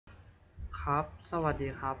ครับสวัสดี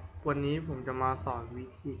ครับวันนี้ผมจะมาสอนวิ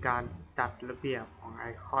ธีการจัดระเบียบของไอ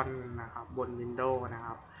คอนนะครับบน Windows นะค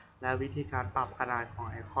รับและวิธีการปรับขนาดของ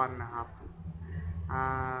ไอคอนนะครับอ่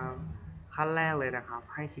าขั้นแรกเลยนะครับ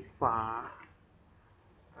ให้คลิกขวา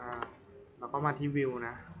แล้วก็มาที่วิวน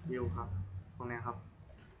ะวิวครับตรงนี้ครับ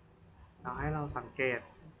เราให้เราสังเกต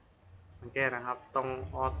นะครับตรง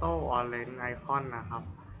ออโต้ออเรนจ์ไอคอนนะครับ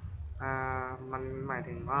มันหมาย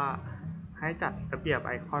ถึงว่าให้จัดระเบียบไ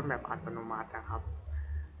อคอนแบบอัตโนมัตินะครับ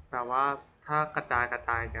แบบว่าถ้ากระจาย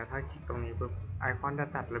เนี่ยถ้าคลิกตรงนี้ปุ๊บไอคอนจะ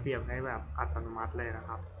จัดระเบียบให้แบบอัตโนมัติเลยนะค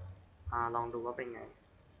รับลองดูว่าเป็นไง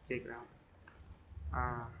คลิกแล้ว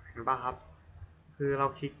เห็นป่ะครับคือเรา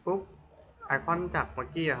คลิกปุ๊บไอคอนจากเมื่อ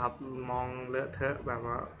กี้ครับมองเลอะเทอะแบบ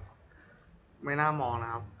ว่าไม่น่ามองน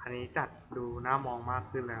ะครับอันนี้จัดดูน่ามองมาก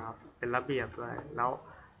ขึ้นเลยครับเป็นระเบียบด้วยแล้ว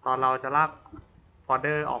ตอนเราจะลากโฟลเด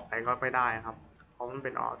อร์ออกไปก็ไม่ได้ครับเพราะมันเ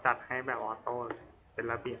ป็นจัดให้แบบออโต้เป็น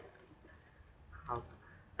ระเบียบครับ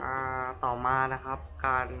ต่อมานะครับก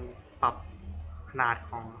ารปรับขนาด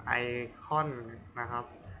ของไอคอนนะครับ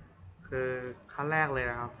คือขั้นแรกเลย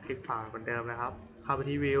นะครับคลิกขวาเหมือนเดิมนะครับเข้าไป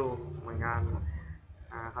ที่วิวเหมือนกัน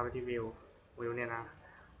เข้าไปที่วิวเนี่ยนะ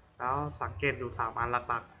แล้วสังเกตดู3อัน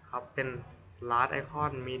หลักๆครับเป็น large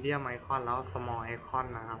icon medium icon แล้ว small icon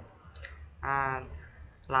นะครับ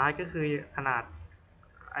large ก็คือขนาด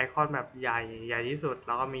ไอคอนแบบใหญ่ที่สุดแ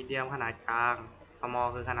ล้วก็ medium ขนาดกลาง small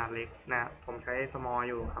คือขนาดเล็กนะผมใช้ small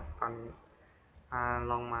อยู่ครับตอนนี้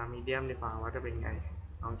ลองมา medium ดีกว่าว่าจะเป็นไง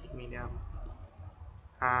ลองคลิก medium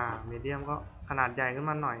medium ก็ขนาดใหญ่ขึ้น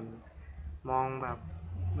มาหน่อยมองแบบ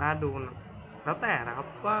น่าดูแล้วแต่นะครับ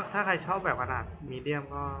ว่าถ้าใครชอบแบบขนาดมีเดียม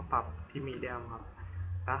ก็ปรับที่มีเดียมครับ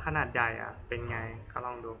แล้วขนาดใหญ่เป็นไงก็ล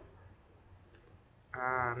องดู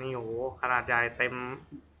นี่โหขนาดใหญ่เต็ม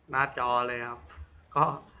หน้าจอเลยครับก็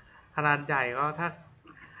ขนาดใหญ่ก็ถ้า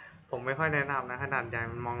ผมไม่ค่อยแนะนำนะขนาดใหญ่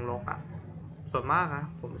มันมองรกส่วนมากนะ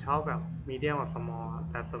ผมชอบแบบมีเดียมกับสมอล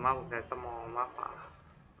แต่ส่วนมากผมใช้สมอลมากกว่า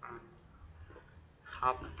ค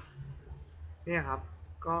รับเนี่ยครับ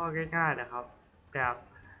ก็ง่ายๆนะครับแบบ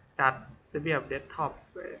จัดระเบียบเดสก์ท็อป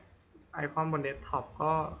ไอคอนบนเดสก์ท็อป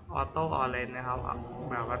ก็ออโต้ออเรนจ์นะครับ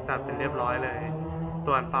แบบว่าจัดเป็นเรียบร้อยเลย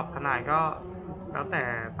ส่วนปรับขนาดก็แล้วแต่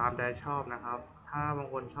ตามใจชอบนะครับถ้าบาง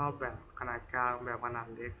คนชอบแบบขนาดกลางแบบขนาด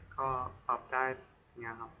เล็กก็ปรับได้เนี่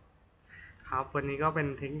ยครับครับวันนี้ก็เป็น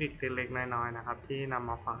เทคนิคเล็กๆน้อยๆนะครับที่นำ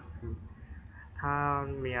มาฝากถ้า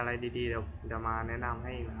มีอะไรดีๆเดี๋ยวมาแนะนำใ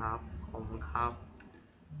ห้อีกนะครับขอบคุณครับ